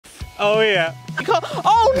Oh yeah. You can't.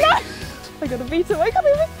 Oh no! I gotta beat him. I gotta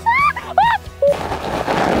beat him.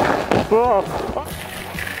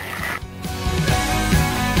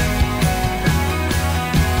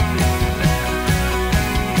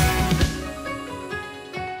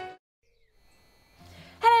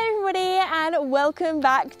 Hello everybody and welcome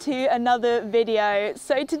back to another video.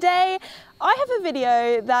 So today I have a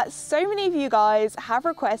video that so many of you guys have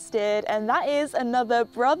requested, and that is another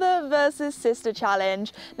brother versus sister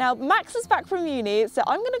challenge. Now Max is back from uni, so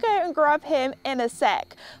I'm gonna go and grab him in a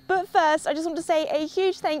sec. But first, I just want to say a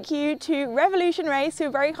huge thank you to Revolution Race, who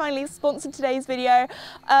very kindly sponsored today's video.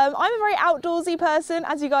 I'm a very outdoorsy person,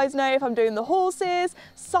 as you guys know, if I'm doing the horses,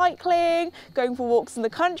 cycling, going for walks in the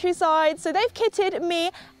countryside. So they've kitted me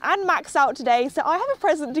and Max out today, so I have a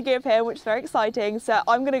present to give him, which is very exciting. So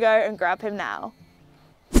I'm gonna go and grab him now.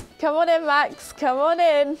 Come on in, Max, come on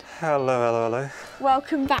in. Hello, hello, hello.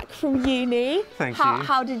 Welcome back from uni. Thank you.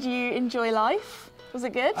 How did you enjoy life? Was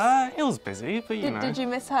it good? It was busy, but you know. Did you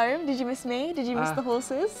miss home? Did you miss me? Did you miss the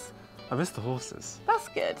horses? I missed the horses. That's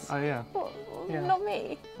good. Oh yeah. Well, Yeah. not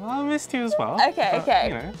me. Well, I missed you as well. Okay, but, okay.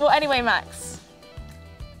 You know. Well, anyway, Max,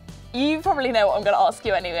 you probably know what I'm going to ask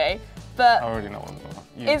you anyway, but I already know what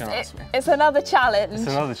you're going to ask me. It's another challenge. It's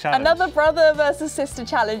another challenge. Another brother versus sister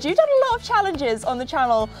challenge. You've done a lot of challenges on the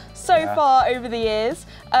channel so far over the years.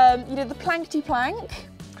 You did the plankety plank.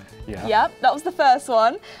 Yeah. Yep, that was the first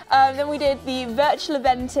one. Then we did the virtual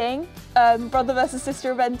eventing, brother versus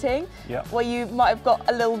sister eventing, where you might have got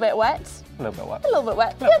a little bit wet. A little bit wet. A little bit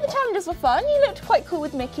wet. Yeah, the challenges were fun. You looked quite cool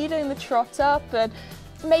with Mickey doing the trot up, and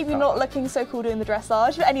maybe not looking so cool doing the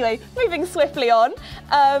dressage. But anyway, moving swiftly on.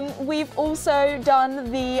 We've also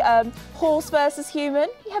done the horse versus human.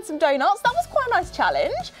 You had some donuts. That was quite a nice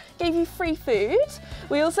challenge. Gave you free food.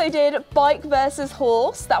 We also did bike versus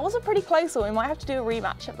horse. That was a pretty close one. We might have to do a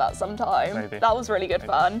rematch of that sometime. Maybe. That was really good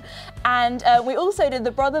fun. And we also did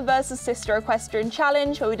the brother versus sister equestrian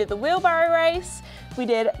challenge, where we did the wheelbarrow race. We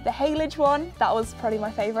did the haylage one. That was probably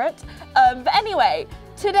my favourite. But anyway,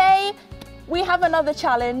 today we have another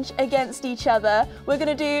challenge against each other. We're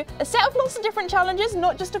going to do a set of lots of different challenges,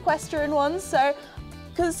 not just equestrian ones. So,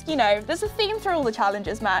 because, you know, there's a theme through all the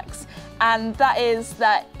challenges, Max, and that is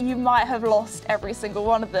that you might have lost every single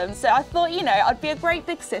one of them. So I thought, you know, I'd be a great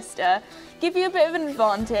big sister, give you a bit of an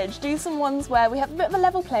advantage, do some ones where we have a bit of a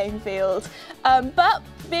level playing field. But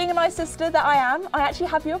being a nice sister that I am, I actually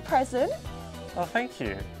have you a present. Oh, thank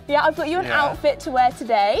you. Yeah, I've got you an outfit to wear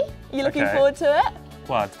today. Are you looking forward to it?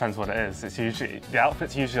 Well, it depends what it is. It's usually, the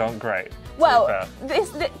outfits usually aren't great. Well,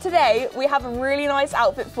 today we have a really nice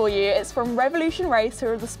outfit for you. It's from Revolution Race, who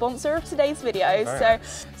are the sponsor of today's video.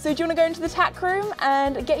 So do you want to go into the tack room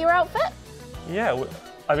and get your outfit? Yeah,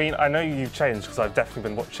 I mean, I know you've changed because I've definitely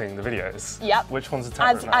been watching the videos. Yep. Which one's the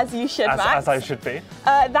tack room now? As you should, Max. As I should be.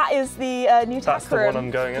 That is the new tack room. That's the one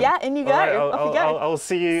I'm going in? Yeah, in you go. Right, off you go. I'll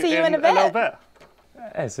see you in a little bit.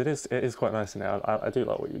 Yes, it is quite nice in there. I do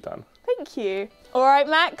like what you've done. Thank you. All right,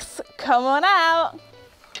 Max, come on out.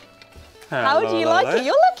 How do you like it?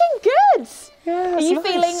 You're looking good. Yeah, Are you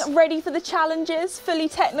feeling ready for the challenges? Fully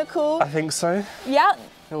technical? I think so. Yeah.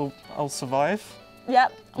 I'll survive.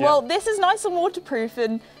 Yep. Yeah. Well, this is nice and waterproof,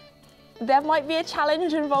 and there might be a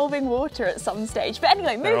challenge involving water at some stage. But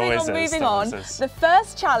anyway, moving on. The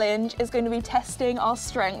first challenge is going to be testing our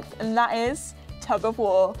strength, and that is tug of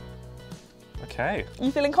war. Okay.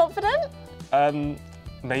 You feeling confident?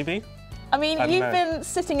 Maybe. I mean, you've been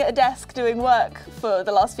sitting at a desk doing work for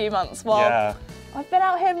the last few months while I've been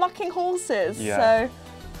out here mucking horses, so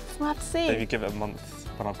we'll have to see. Maybe give it a month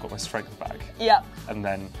when I've got my strength back. Yep. And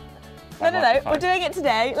then... No, we're doing it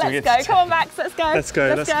today. Let's go. Come on, Max, let's go. Let's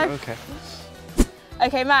go. Okay.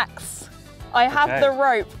 Okay, Max, I have the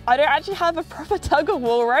rope. I don't actually have a proper tug of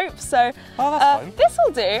war rope, so that's fine. This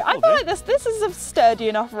will do. I feel like this is a sturdy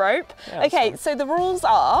enough rope. Yeah, okay, so the rules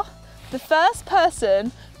are the first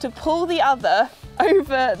person to pull the other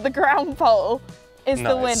over the ground pole is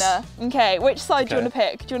the winner. Okay, which side do you want to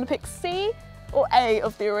pick? Do you want to pick C or A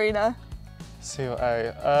of the arena? C or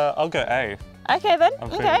A? I'll go A. Okay then.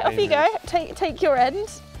 Okay, off you go. Take your end.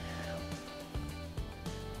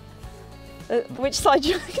 Which side do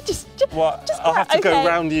you just I'll have to go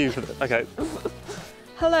round you for this. Okay.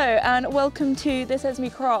 Hello and welcome to This Esme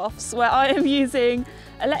Crafts, where I am using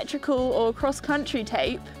electrical or cross-country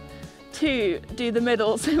tape to do the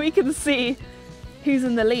middle so we can see who's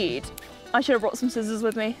in the lead. I should have brought some scissors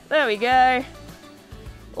with me. There we go.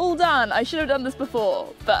 All done. I should have done this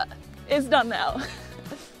before, but it's done now.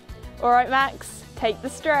 All right, Max, take the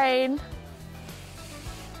strain.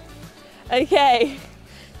 Okay,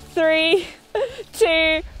 3,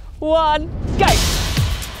 2, 1, go.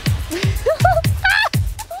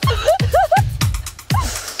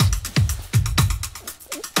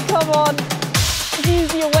 one.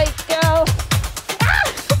 Use your weight, girl.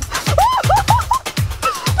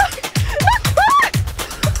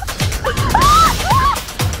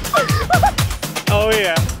 Oh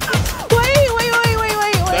yeah. Wait.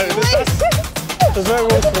 There's no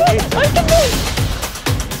rules for waiting.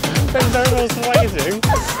 There's no rules for waiting.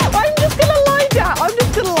 I'm just gonna lie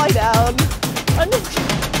down. I'm just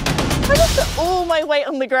put all my weight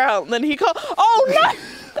on the ground. Then he can't. Oh no!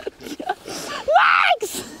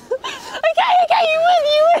 Max! Okay, you win.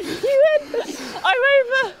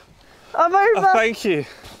 I'm over. Oh, thank you.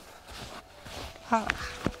 How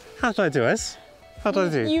did I do, Ez? How did I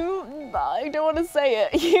do? I don't want to say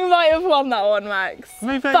it. You might have won that one, Max.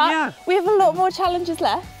 Maybe, but yeah. We have a lot more challenges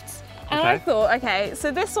left. And okay. I thought, okay,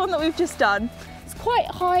 so this one that we've just done, it's quite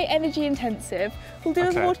high energy intensive. We'll do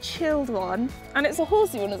a more chilled one. And it's a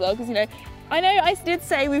horsey one as well, because, you know, I know I did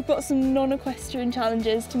say we've got some non-equestrian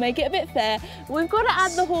challenges to make it a bit fair. We've got to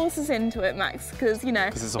add the horses into it, Max, because, you know,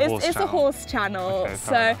 it's a horse channel. Okay,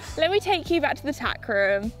 so let me take you back to the tack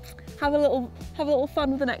room. Have a little fun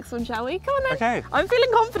with the next one, shall we? Come on then. Okay. I'm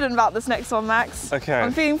feeling confident about this next one, Max. Okay.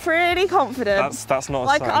 I'm feeling pretty confident. That's not a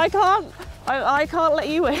like sign. I can't let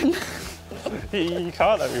you win. You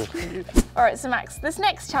can't let me win. All right, so Max, this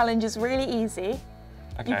next challenge is really easy.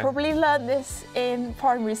 Okay. You probably learned this in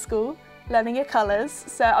primary school, learning your colours.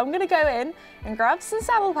 So I'm going to go in and grab some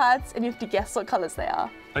saddle pads, and you have to guess what colours they are.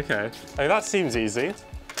 Okay. Oh, that seems easy.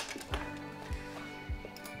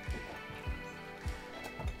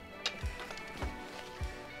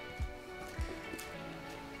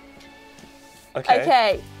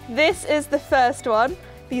 Okay, this is the first one.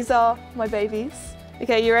 These are my babies.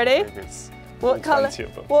 Okay, you ready? Babies. What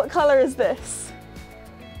colour is this?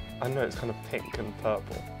 I know it's kind of pink and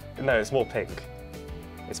purple. No, it's more pink.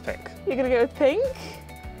 It's pink. You're gonna go with pink?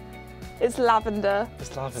 It's lavender.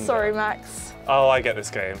 It's lavender. Sorry, Max. Oh, I get this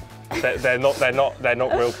game. They're not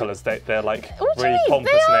real colours. They're like really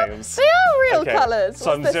pompous names. They are real colours.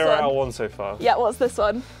 So I'm 0 out of 1 so far. Yeah, what's this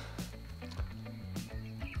one?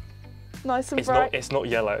 Nice and bright. It's not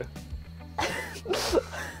yellow.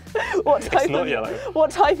 What type? It's not yellow.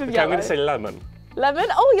 What type of yellow? I'm going to say lemon. Lemon?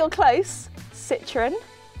 Oh, you're close. Citron.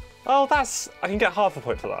 Oh, I can get half a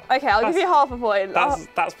point for that. Okay, I'll give you half a point.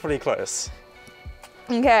 That's pretty close.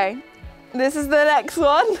 Okay, this is the next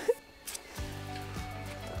one.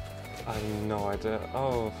 I have no idea.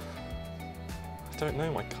 Oh, I don't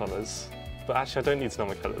know my colours. But actually, I don't need to know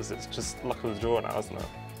my colours. It's just luck of the draw now, isn't it?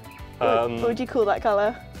 What would you call that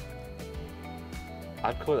colour?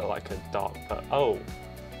 I'd call it like a dark purple. Oh.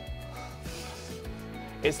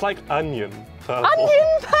 It's like onion purple.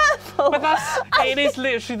 Onion purple? But it is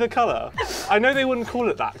literally the colour. I know they wouldn't call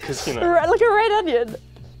it that because, you know. Like a red onion.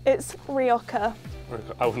 It's Rioja.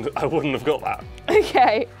 I wouldn't have got that.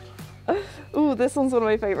 Okay. Ooh, this one's one of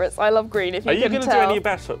my favourites. I love green, if you can tell. Are you going to do any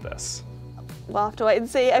better at this? We'll have to wait and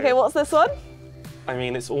see. Okay, what's this one? I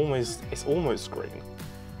mean, it's almost green.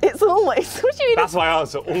 It's almost. What do you mean? That's my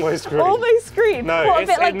answer. Almost green. Almost green. No, what, a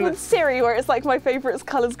bit like with Siri, where it's like my favourite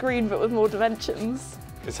colour's green, but with more dimensions.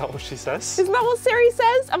 Is that what she says? Isn't that what Siri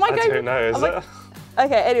says? Am I going? I don't know. Is it?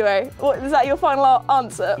 Okay. Anyway, is that your final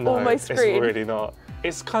answer? No, almost green. It's really not.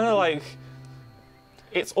 It's kind of like.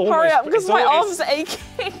 It's almost. Hurry up, because my arms are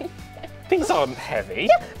aching. These aren't heavy.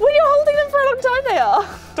 Yeah, when you're holding them for a long time, they are.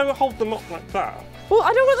 Don't hold them up like that. Well,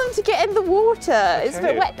 I don't want them to get in the water. Okay. It's a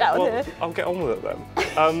bit wet down here. I'll get on with it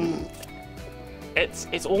then.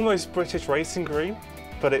 It's almost British racing green,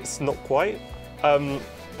 but it's not quite.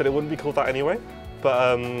 But it wouldn't be called that anyway. But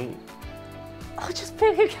I'll just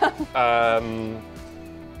pick a colour.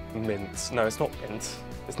 Mint. No, it's not mint.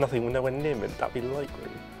 It's nothing nowhere near mint. That'd be light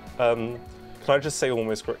green. Can I just say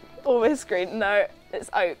almost green? Almost green. No, it's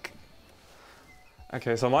oak.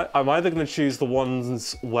 Okay, so I'm either going to choose the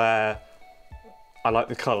ones where I like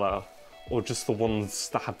the colour, or just the ones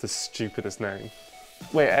that have the stupidest name.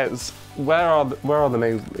 Wait, Ez, where are the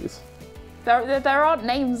names of these? There aren't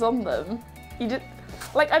names on them. You did,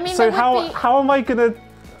 like, I mean. So how am I gonna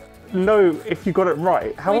know if you got it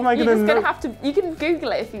right? How am I gonna know? You're just gonna have to. You can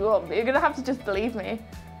Google it if you want, but you're gonna have to just believe me.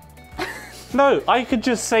 No, I could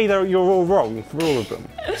just say that you're all wrong for all of them.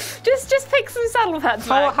 just pick some saddle pads.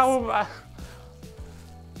 How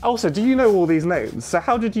also, do you know all these names? So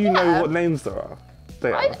how did you know what names there are?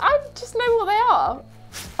 I just know what they are.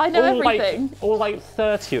 I know everything. Like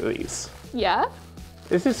 30 of these. Yeah.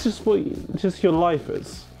 Is this just your life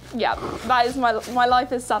is? Yeah, that is my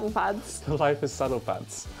life is saddle pads. Your life is saddle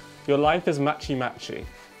pads. Your life is matchy matchy.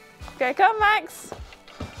 Okay, come Max.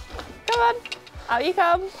 Come on, out you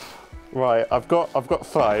come. Right, I've got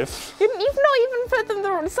 5. You've not even put them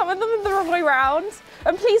some of them in the wrong way round.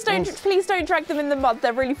 And please don't drag them in the mud.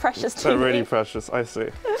 They're really precious to me. They're really precious. I see.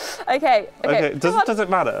 Okay. Does it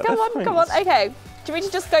matter? Come on. Okay. Do we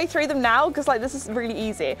just go through them now? Because like this is really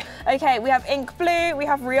easy. Okay, we have ink blue, we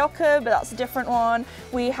have Rioja, but that's a different one.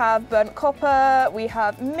 We have burnt copper, we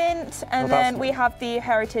have mint, and then we have the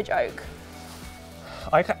heritage oak.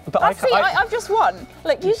 I've just won.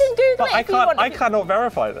 Like you can Google it if you want. I cannot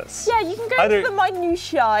verify this. Yeah, you can go into the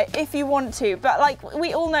minutiae if you want to, but like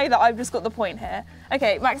we all know that I've just got the point here.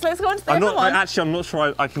 Okay, Max, let's go on to the next one. Actually, I'm not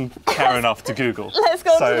sure I can care enough to Google. Let's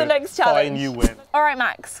go on to the next challenge. Fine, you win. All right,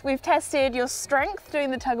 Max, we've tested your strength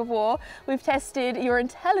doing the tug of war. We've tested your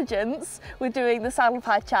intelligence with doing the saddle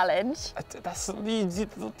pad challenge. I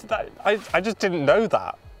just didn't know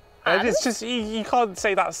that. And it's just, you can't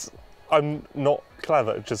say I'm not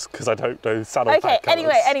clever just because I don't know saddle pad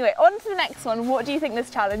colours. Anyway, on to the next one. What do you think this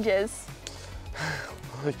challenge is?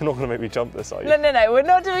 You're not going to make me jump this, are you? No, we're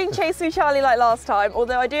not doing Chase Me Charlie like last time,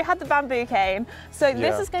 although I do have the bamboo cane. So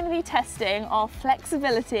this is going to be testing our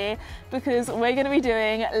flexibility because we're going to be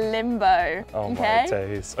doing limbo. Oh my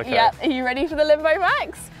days. Okay. Yep. Are you ready for the limbo,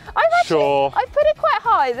 Max? Sure. I put it quite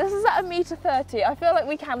high. This is at 1.30 m. I feel like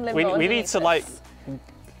we can limbo. We need to like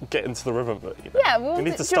get into the rhythm, but you know, yeah, we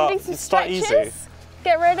need to start easy.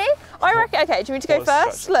 Get ready. I reckon. Okay, do you want me to go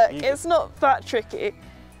first? Look, it's not that tricky.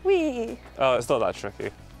 Whee. Oh, it's not that tricky.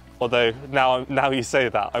 Although now you say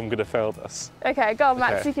that, I'm gonna fail this. Okay, go on,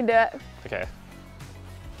 Max. You can do it. Okay.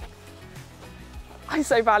 I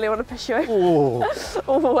so badly want to push you. Oh.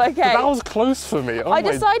 Oh, okay. That was close for me. Oh, I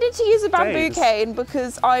decided to use a bamboo cane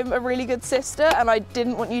because I'm a really good sister and I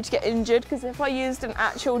didn't want you to get injured, because if I used an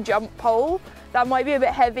actual jump pole, that might be a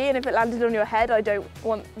bit heavy, and if it landed on your head, I don't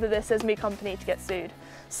want the This Is Me company to get sued.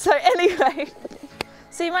 So anyway,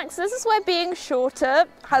 see Max, this is where being shorter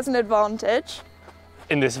has an advantage.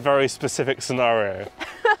 In this very specific scenario.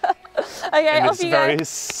 Okay, in off this you very go.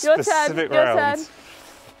 specific Your round. turn.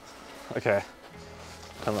 Okay.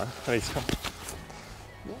 Come on, I need to come.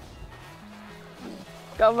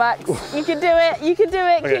 Go Max, you can do it,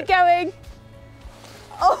 okay. Keep going.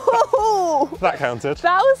 Oh! That counted.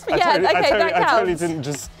 That was, that counts. I totally didn't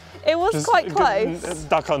just... It was quite close.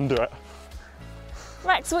 Duck under it.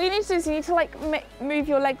 Max, what you need to do is you need to like move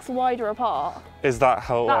your legs wider apart. Is that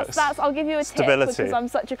how it works? I'll give you a tip because I'm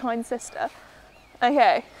such a kind sister.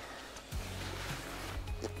 Okay.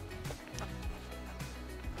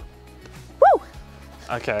 Woo!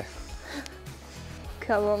 Okay.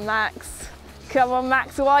 Come on, Max. Come on,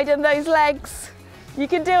 Max, widen those legs. You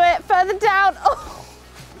can do it. Further down. Oh!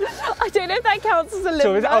 I don't know if that counts as a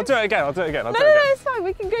limbo. I'll do it again. No, it's fine.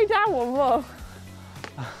 We can go down one more.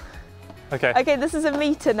 Okay. Okay, this is a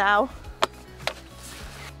meter now.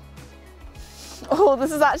 Oh,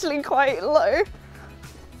 this is actually quite low.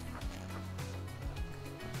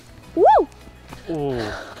 Woo!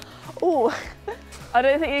 Ooh. Ooh. I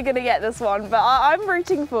don't think you're going to get this one, but I'm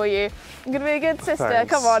rooting for you. I'm going to be a good sister. Thanks.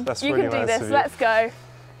 Come on, That's you really can do nice this. of you. Let's go.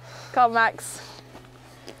 Come on, Max.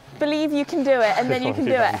 Believe you can do it, and then you can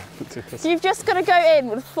do it. You've just got to go in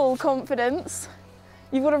with full confidence.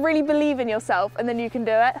 You've got to really believe in yourself, and then you can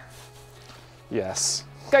do it. Yes.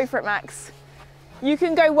 Go for it, Max. You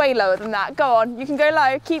can go way lower than that. Go on, you can go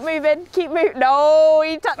low. Keep moving, No,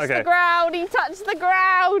 he touched the ground. He touched the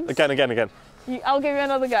ground. Again. I'll give you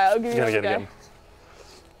another go. Again.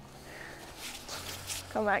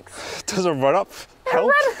 Come on, Max. Does a run up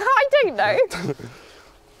help? I don't know.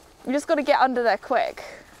 You just got to get under there quick.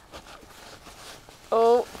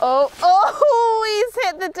 Oh, he's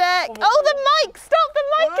hit the deck. Oh, the mic, stop, the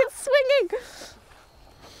mic, it's swinging.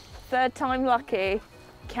 Third time lucky.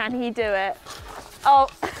 Can he do it? Oh.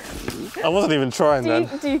 I wasn't even trying then.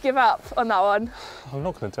 Do you give up on that one? I'm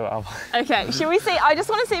not going to do it, am I? Okay, should we see? I just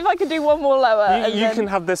want to see if I can do one more lower. You can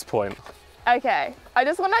have this point. Okay, I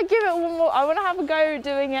just want to give it one more. I want to have a go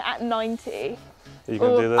doing it at 90. Are you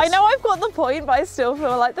going to do this? I know I've got the point, but I still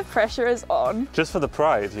feel like the pressure is on. Just for the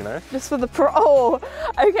pride, you know? Just for the oh,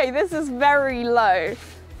 okay, this is very low.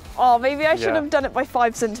 Oh, maybe I should have done it by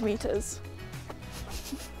 5 centimeters.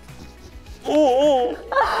 Oh,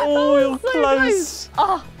 you're so close.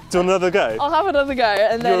 Oh. Do you want another go? I'll have another go,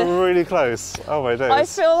 and then you're really close. Oh my days. I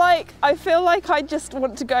feel like I just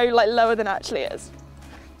want to go like lower than it actually is.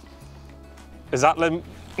 Is that limb?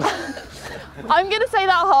 I'm gonna say that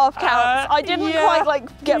half counts. I didn't quite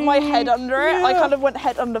like get my head under it. I kind of went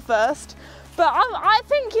head under first, but I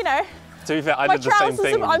think, you know. To be fair, I did the same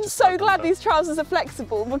thing. I'm so glad these trousers are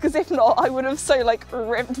flexible, because if not, I would have so like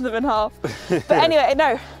ripped them in half. But anyway,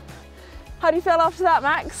 no. How do you feel after that,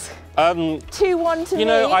 Max? 2-1 to me. You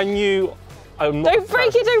know, I knew I'm not. Don't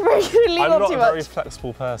break it, don't break it, lean I'm on not too a much. very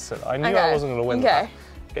flexible person. I knew I wasn't going to win Okay.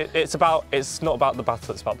 that. It's not about the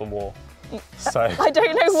battle, it's about the war. So I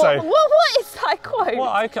don't know what is that quote?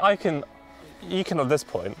 Well, you can at this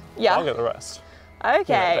point. Yeah. I'll get the rest.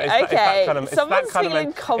 Okay, okay. Someone's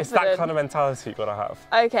feeling confident. It's that kind of mentality you've got to have.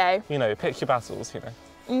 Okay. You know, pick your battles, you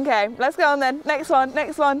know. Okay, let's go on then. Next one,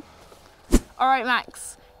 next one. All right,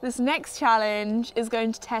 Max. This next challenge is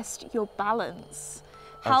going to test your balance.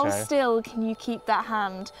 How still can you keep that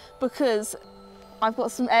hand? Because I've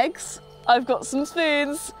got some eggs, I've got some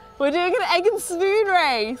spoons. We're doing an egg and spoon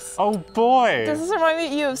race. Oh boy. Does this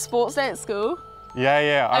remind you of sports day at school?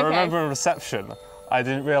 Yeah. I remember in reception, I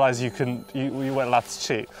didn't realise you weren't allowed to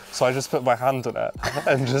cheat. So I just put my hand on it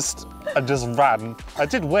and just ran. I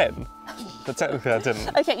did win, but technically I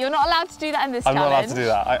didn't. Okay, you're not allowed to do that in this challenge. I'm not allowed to do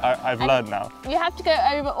that. I've learned now. You have to go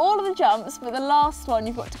over all of the jumps, but the last one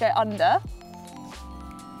you've got to go under.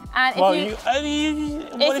 And what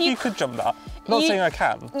if you could jump that? Not saying I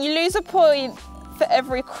can. You lose a point for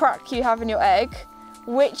every crack you have in your egg.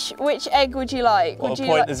 Which egg would you like? Well, a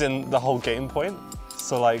point is in the whole game point.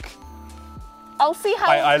 So like, I'll see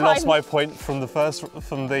how I lost my point from the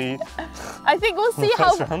I think we'll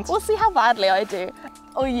see how badly I do,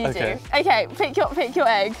 or you do. Okay, pick your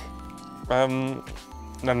egg. None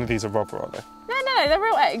of these are rubber, are they? No, they're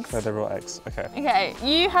real eggs. No, they're real eggs. Okay. Okay,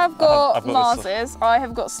 you have got Mars's. I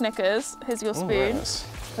have got Snickers. Here's your spoon. Nice.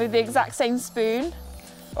 With the exact same spoon.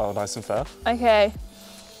 Oh, nice and fair. Okay.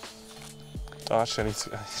 Oh, actually,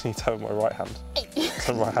 I need to have my right hand.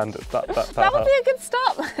 So right-handed. That would be a good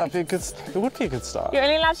start. That'd be a good. It would be a good start. You're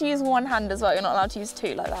only allowed to use one hand as well. You're not allowed to use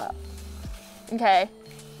two like that. Okay.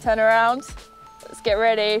 Turn around. Let's get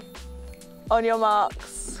ready. On your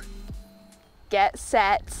marks. Get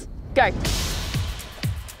set. Go.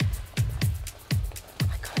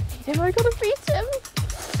 I gotta beat him.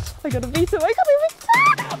 I gotta beat him. No,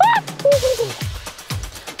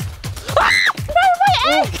 my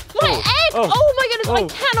egg! My egg! Oh my goodness, I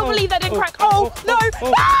cannot believe that didn't crack. Oh, no!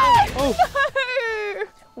 No!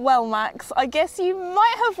 Well, Max, I guess you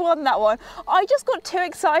might have won that one. I just got too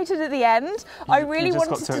excited at the end. I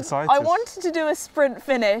wanted to do a sprint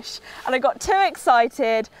finish, and I got too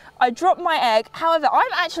excited. I dropped my egg. However,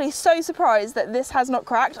 I'm actually so surprised that this has not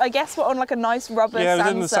cracked. I guess we're on like a nice rubber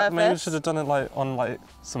sand surface. Maybe we should have done it like on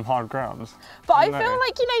some hard ground. But I feel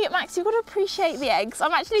like, you know, Max, you've got to appreciate the eggs.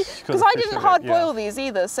 I'm actually, because I didn't hard boil these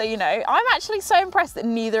either, so you know, I'm actually so impressed that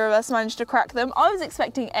neither of us managed to crack them. I was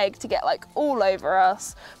expecting egg to get like all over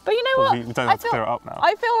us. But you know what? We don't have to clear it up now.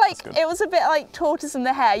 I feel like it was a bit like tortoise and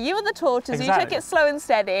the hare. You were the tortoise, you took it slow and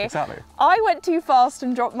steady. Exactly. I went too fast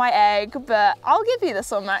and dropped my egg, but I'll give you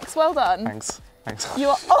this one, Max. Well done. Thanks. You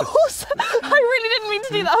are awesome. I really didn't mean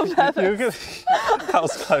to do that on purpose. That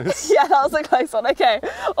was close. Yeah, that was a close one. Okay,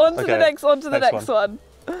 on to the next one.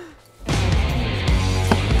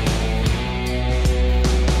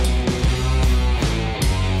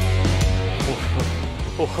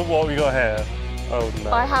 What have we got here? Oh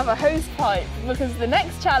no. I have a hose pipe because the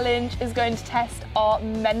next challenge is going to test our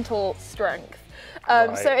mental strength.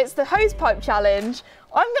 So it's the hose pipe challenge.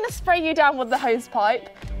 I'm going to spray you down with the hose pipe.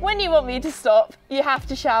 When you want me to stop, you have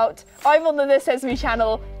to shout, I'm on the This Esme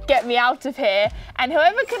channel, get me out of here. And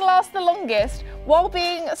whoever can last the longest while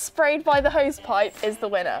being sprayed by the hose pipe is the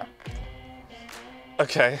winner.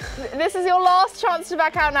 Okay. This is your last chance to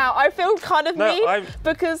back out now. I feel kind of mean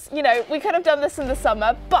because, you know, we could have done this in the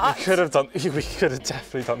summer, but... We could have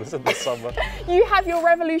definitely done this in the summer. You have your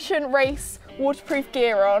Revolution Race waterproof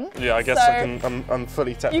gear on. Yeah, I guess so I'm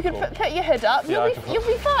fully technical. You can put your hood up. You'll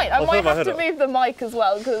be fine. I might have to move the mic as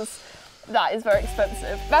well because that is very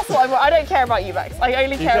expensive. That's what I don't care about you, Max. I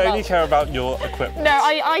only care about your equipment. No,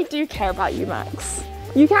 I do care about you, Max.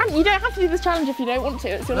 You don't have to do this challenge if you don't want to.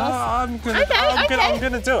 It's your last. I'm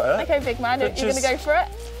gonna do it. Okay, big man, you're gonna go for it.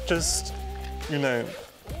 Just, you know,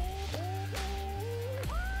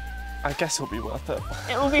 I guess it'll be worth it.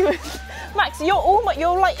 It will be worth. Max,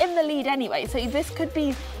 you're like in the lead anyway, so this could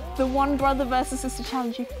be the one brother versus sister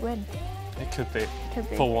challenge you could win. It could be.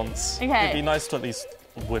 For once. Okay. It'd be nice to at least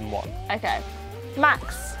win one. Okay.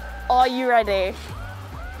 Max, are you ready?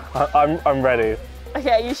 I'm ready.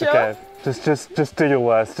 Okay, you sure? Okay. Just do your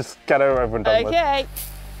worst. Just get it over and done with. Okay.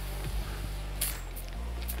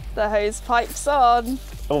 The hose pipe's on.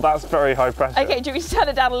 Oh, that's very high pressure. Okay, do you want me to turn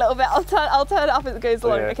it down a little bit? I'll turn it up as it goes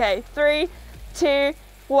along. Okay, 3, 2,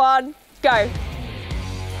 1, go.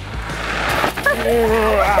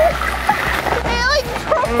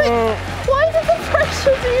 Why did the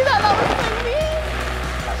pressure do that? That was so mean.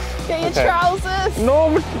 Get your trousers. No,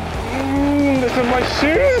 it's in my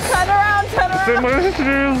shoes. Turn around. It's in my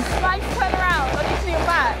shoes. Max, turn around. I need to see your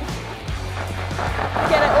back.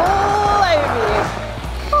 Get it all over you.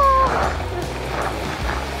 Oh.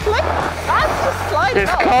 Look, that's just sliding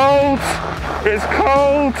It's off. cold. It's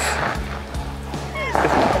cold.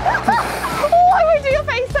 Oh, I won't do your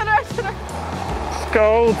face, turn around, turn around. It's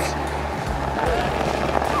cold.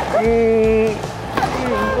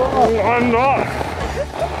 I'm not.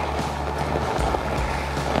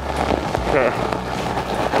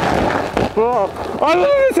 I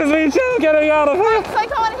know this is me trying to get me out of here. Max, I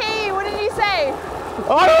can't hear you. What did you say?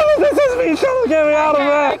 I know this is me trying to get me out of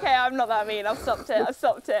here. Okay, I'm not that mean. I've stopped it. I've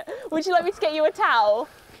stopped it. Would you like me to get you a towel?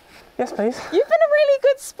 Yes, please. You've been a really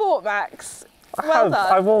good sport, Max. Well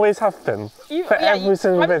done. I've always have been. For every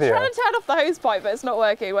single video. I'm trying to turn off the hose pipe, but it's not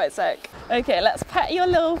working. Wait a sec. Okay, let's pet your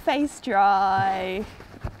little face dry.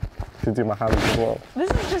 I can do my hands as well. This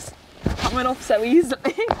is just coming off so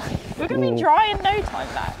easily. You're going to be dry in no time,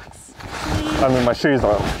 Max. I mean, my shoes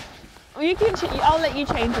are. Well, you can. I'll let you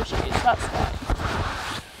change your shoes. That's fine.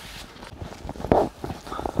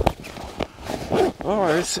 Oh,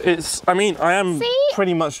 it's. I mean, I am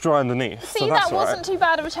pretty much dry underneath. See, so that's that wasn't too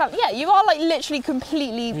bad of a challenge. Yeah, you are like literally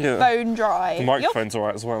completely bone dry. The microphone's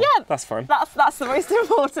alright as well. Yeah, that's fine. That's the most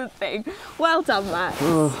important thing. Well done, Max.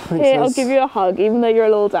 Oh, Here, I'll give you a hug, even though you're a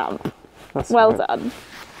little damp. That's well fine. done.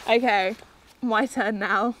 Okay, my turn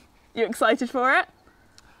now. You excited for it?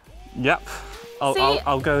 Yep.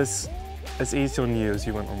 I'll go as easy on you as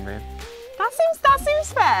you went on me. That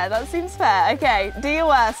seems fair. That seems fair. Okay, do your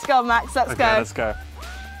worst. Go on, Max. Let's go. Okay, let's go.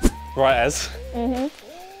 Right, Ez. Are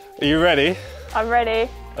you ready? I'm ready.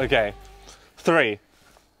 Okay. 3,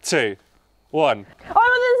 2, 1.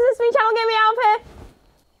 Oh, this is me channel. Get me out of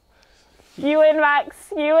here. You win,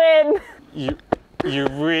 Max. You win.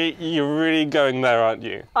 You're really going there, aren't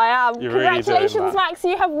you? I am. You're really Congratulations, doing that. Max.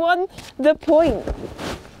 You have won the point.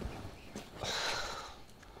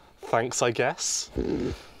 Thanks, I guess.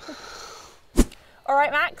 All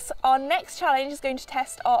right, Max, our next challenge is going to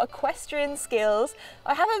test our equestrian skills.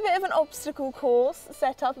 I have a bit of an obstacle course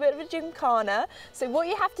set up, a bit of a gymkhana. So what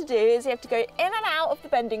you have to do is you have to go in and out of the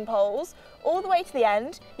bending poles, all the way to the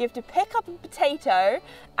end. You have to pick up a potato,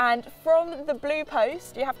 and from the blue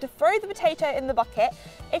post, you have to throw the potato in the bucket.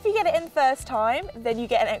 If you get it in first time, then you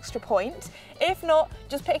get an extra point. If not,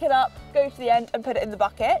 just pick it up, go to the end and put it in the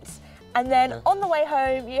bucket. And then on the way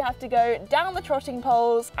home, you have to go down the trotting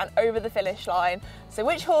poles and over the finish line. So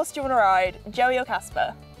which horse do you want to ride, Joey or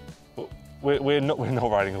Casper? We're not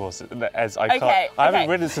riding a horse, Ez. I haven't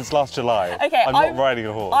ridden since last July. Okay, I'm not riding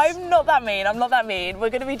a horse. I'm not that mean. I'm not that mean. We're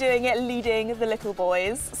going to be doing it leading the little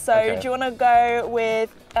boys. So do you want to go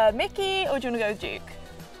with Mickey or do you want to go with Duke?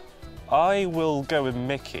 I will go with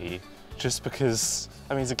Mickey, just because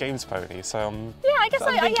I mean he's a games pony. So I guess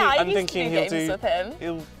I used to do games with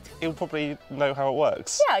him. He'll probably know how it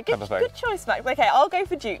works. Yeah, good choice, Max. Okay, I'll go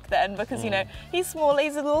for Duke then, because you know he's small,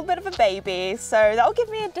 he's a little bit of a baby, so that'll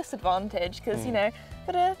give me a disadvantage because you know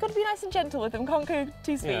gotta be nice and gentle with him. Can't go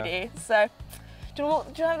too speedy. Yeah. So, do you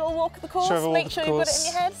want to have a little walk of the course? Make sure you've got it in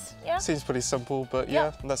your head. Yeah. Seems pretty simple, but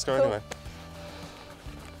yeah, let's go anyway.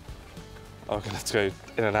 Okay, let's go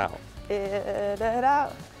in and out. In and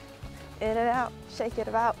out, in and out, shake it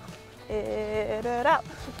about. In and out.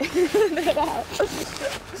 In and out.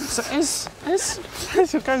 So as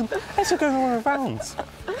you're going the wrong around.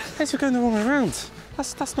 As you're going the wrong around.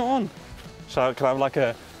 That's not on. Can I have like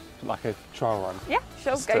a trial run? Yeah,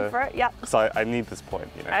 sure, go for it. Yeah. So I need this point,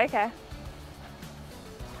 you know. Okay.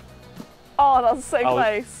 Oh, that's so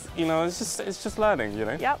close. You know, it's just learning, you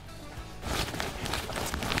know. Yep.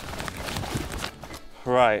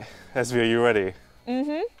 Right, Esme, are you ready?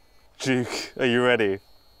 Duke, are you ready?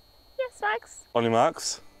 Yes, Max. On your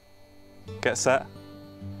marks, get set,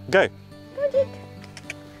 go. Go, Duke.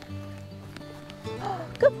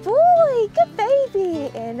 Good boy, good baby.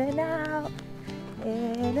 In and out,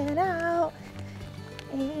 in and out,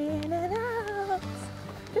 in and out.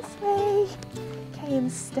 This way. Okay,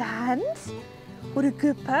 and stand. What a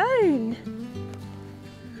good bone.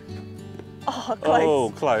 Oh, close.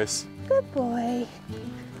 Oh, close. Good boy.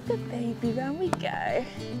 Good baby, round we go.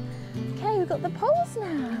 Okay, we've got the poles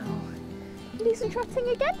now. Do some trotting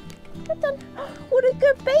again. Good done. What a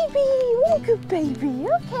good baby. What a good baby.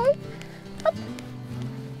 Okay. Up,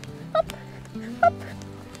 up, up,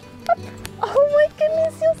 up. Oh my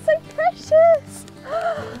goodness, you're so precious.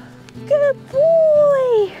 Good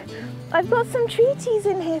boy. I've got some treaties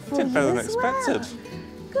in here for you Did better than as well. expected.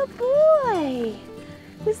 Good boy.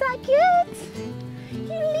 Was that good?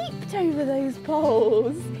 You leaped over those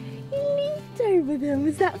poles. You leaped over them.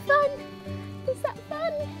 Was that fun? Was that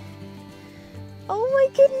fun? Oh my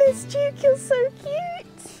goodness, Duke, you're so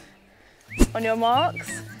cute. On your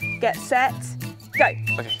marks, get set, go.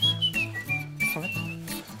 Okay.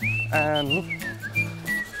 And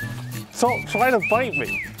stop trying to bite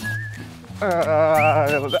me.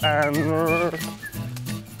 And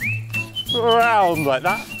round like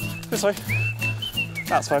that. This way.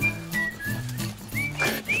 That's fine.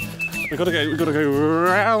 we gotta go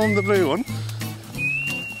round the blue one.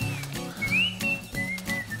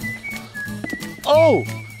 Oh!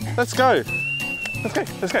 Let's go. Let's go.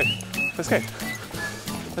 Let's go. Let's go.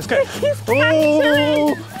 Let's go.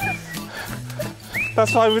 Oh!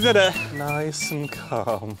 That's why we did it. Nice and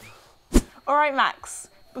calm. All right, Max.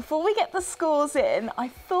 Before we get the scores in, I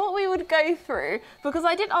thought we would go through, because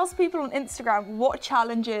I did ask people on Instagram what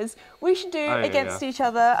challenges we should do against each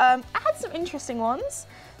other. I had some interesting ones.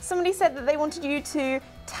 Somebody said that they wanted you to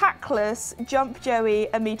tackless jump Joey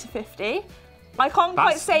 1.50 m. I can't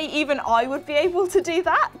quite say even I would be able to do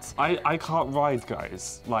that. I can't ride,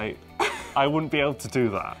 guys. Like, I wouldn't be able to do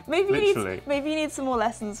that. Maybe you need some more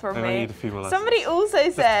lessons from me. I need a few more lessons. Somebody also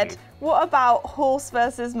said, what about horse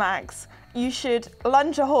versus Max? You should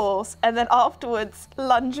lunge a horse and then afterwards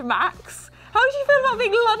lunge Max. How do you feel about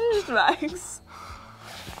being lunged, Max?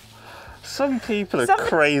 Some people are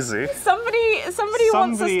crazy. Somebody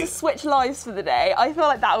wants us to switch lives for the day. I feel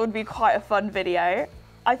like that would be quite a fun video.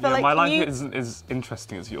 I feel like my life isn't as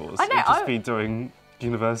interesting as yours. I know. It'd just be doing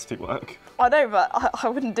university work. I know, but I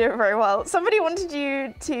wouldn't do it very well. Somebody wanted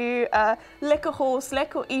you to lick a horse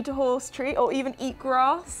lick or eat a horse treat or even eat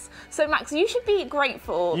grass. So Max, you should be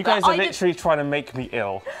grateful. You guys are literally trying to make me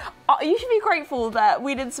ill. You should be grateful that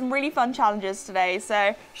we did some really fun challenges today.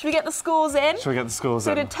 So should we get the scores in? Should we get the scores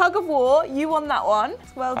in? So we did tug of war, you won that one.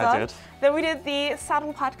 Well done. I did. Then we did the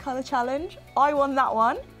saddle pad colour challenge. I won that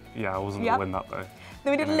one. Yeah, I wasn't going to win that though.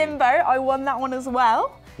 Then we did limbo. I won that one as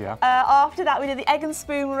well. Yeah. After that, we did the egg and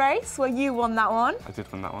spoon race, where you won that one. I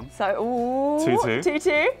did win that one. So, ooh.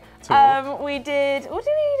 2-2. 2-2. We did, what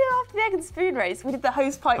did we do after the egg and spoon race? We did the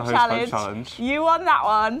hosepipe challenge. You won that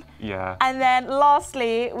one. Yeah. And then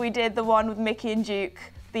lastly, we did the one with Mickey and Duke,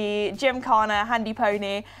 the Gymkhana handy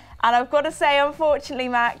pony. And I've got to say, unfortunately,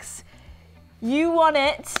 Max, you won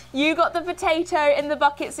it. You got the potato in the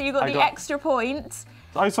bucket, so you got the extra point.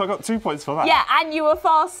 Oh, so I got 2 points for that? Yeah, and you were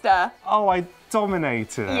faster. Oh, I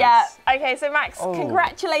dominated. Yeah. Okay, so Max,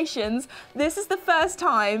 congratulations. This is the first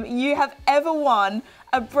time you have ever won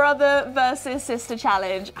a brother versus sister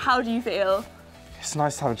challenge. How do you feel? It's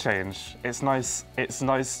nice to have a change. It's nice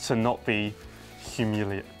to not be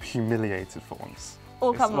humiliated for once.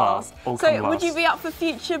 All come last. So would you be up for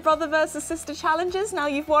future brother versus sister challenges now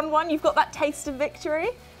you've won one? You've got that taste of victory?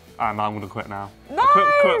 I'm going to quit now. No!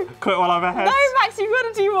 Quit while I'm ahead. No, Max, you've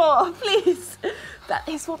got to do more, please. That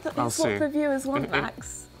is what the viewers want,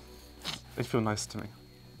 Max. They feel nice to me.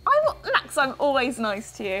 Max, I'm always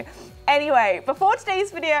nice to you. Anyway, before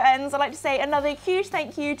today's video ends, I'd like to say another huge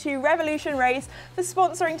thank you to Revolution Race for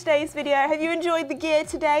sponsoring today's video. Have you enjoyed the gear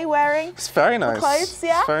today wearing? It's very nice. The clothes,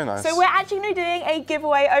 yeah? It's very nice. So we're actually going to be doing a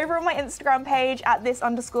giveaway over on my Instagram page at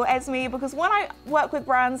 @this_Esme, because when I work with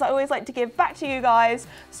brands, I always like to give back to you guys.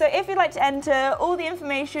 So if you'd like to enter, all the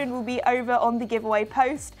information will be over on the giveaway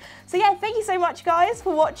post. So yeah, thank you so much guys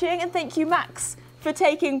for watching, and thank you Max for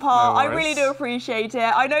taking part. I really do appreciate it.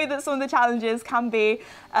 I know that some of the challenges can be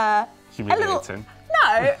humiliating.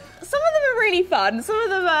 No, some of them are really fun. Some of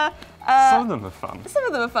them are some of them are fun. Some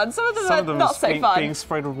of them are fun. Some of them are not so fun. Being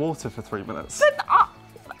sprayed with water for 3 minutes.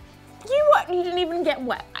 But you didn't even get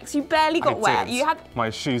wet, Max. You barely got wet. You had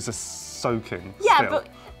my shoes are soaking. Yeah, still.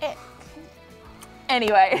 but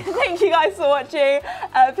anyway, thank you guys for watching.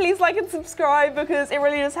 Please like and subscribe because it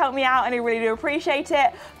really does help me out and I really do appreciate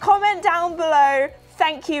it. Comment down below,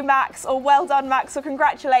 thank you Max, or well done Max, or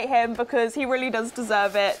congratulate him because he really does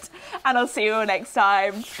deserve it. And I'll see you all next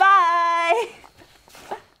time. Bye!